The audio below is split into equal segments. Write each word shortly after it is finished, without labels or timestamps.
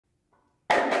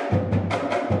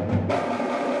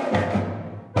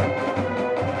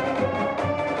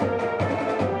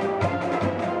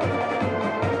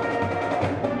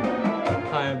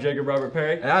Jacob Robert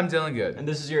Perry. And I'm Dylan Good. And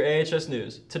this is your AHS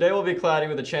News. Today will be cloudy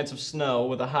with a chance of snow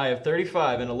with a high of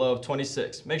 35 and a low of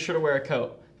 26. Make sure to wear a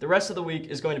coat. The rest of the week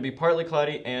is going to be partly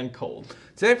cloudy and cold.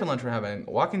 Today for lunch we're having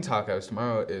walking tacos.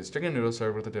 Tomorrow is chicken noodle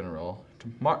served with a dinner roll.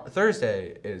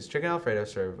 Thursday is chicken Alfredo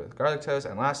served with garlic toast.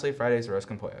 And lastly, Friday is roast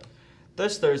con pollo.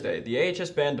 This Thursday, the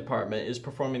AHS Band Department is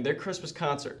performing their Christmas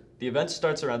concert. The event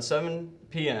starts around 7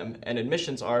 p.m. and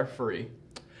admissions are free.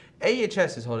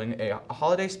 AHS is holding a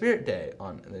holiday spirit day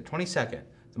on the 22nd.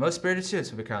 The most spirited students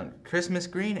will be crowned Christmas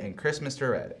Green and Christmas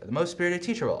Red. The most spirited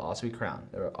teacher will also be crowned.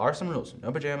 There are some rules: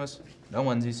 no pajamas, no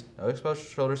onesies, no exposed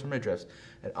shoulders from midriffs,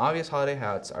 and obvious holiday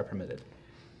hats are permitted.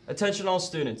 Attention all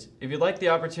students, if you'd like the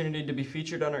opportunity to be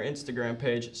featured on our Instagram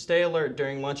page, stay alert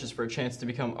during lunches for a chance to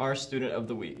become our Student of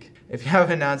the Week. If you have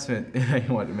an announcement that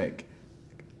you want to make,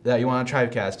 that you want on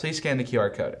Tribecast, please scan the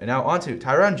QR code. And now on to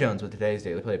Tyrone Jones with today's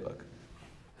Daily Playbook.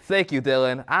 Thank you,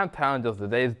 Dylan. I'm Tyrone Jones with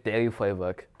today's Daily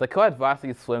Playbook. The co-ed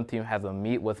varsity swim team has a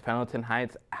meet with Pendleton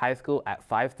Heights High School at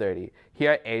 5:30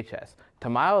 here at AHS.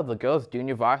 Tomorrow, the girls'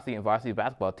 junior varsity and varsity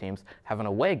basketball teams have an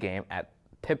away game at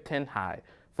Tipton High.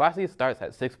 Varsity starts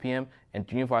at 6 p.m. and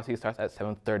junior varsity starts at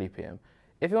 7:30 p.m.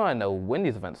 If you want to know when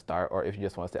these events start, or if you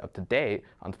just want to stay up to date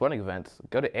on sporting events,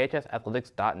 go to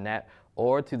ahsathletics.net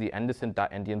or to the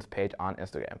Anderson.Indians page on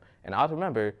Instagram. And always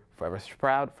remember, forever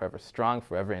proud, forever strong,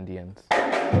 forever Indians.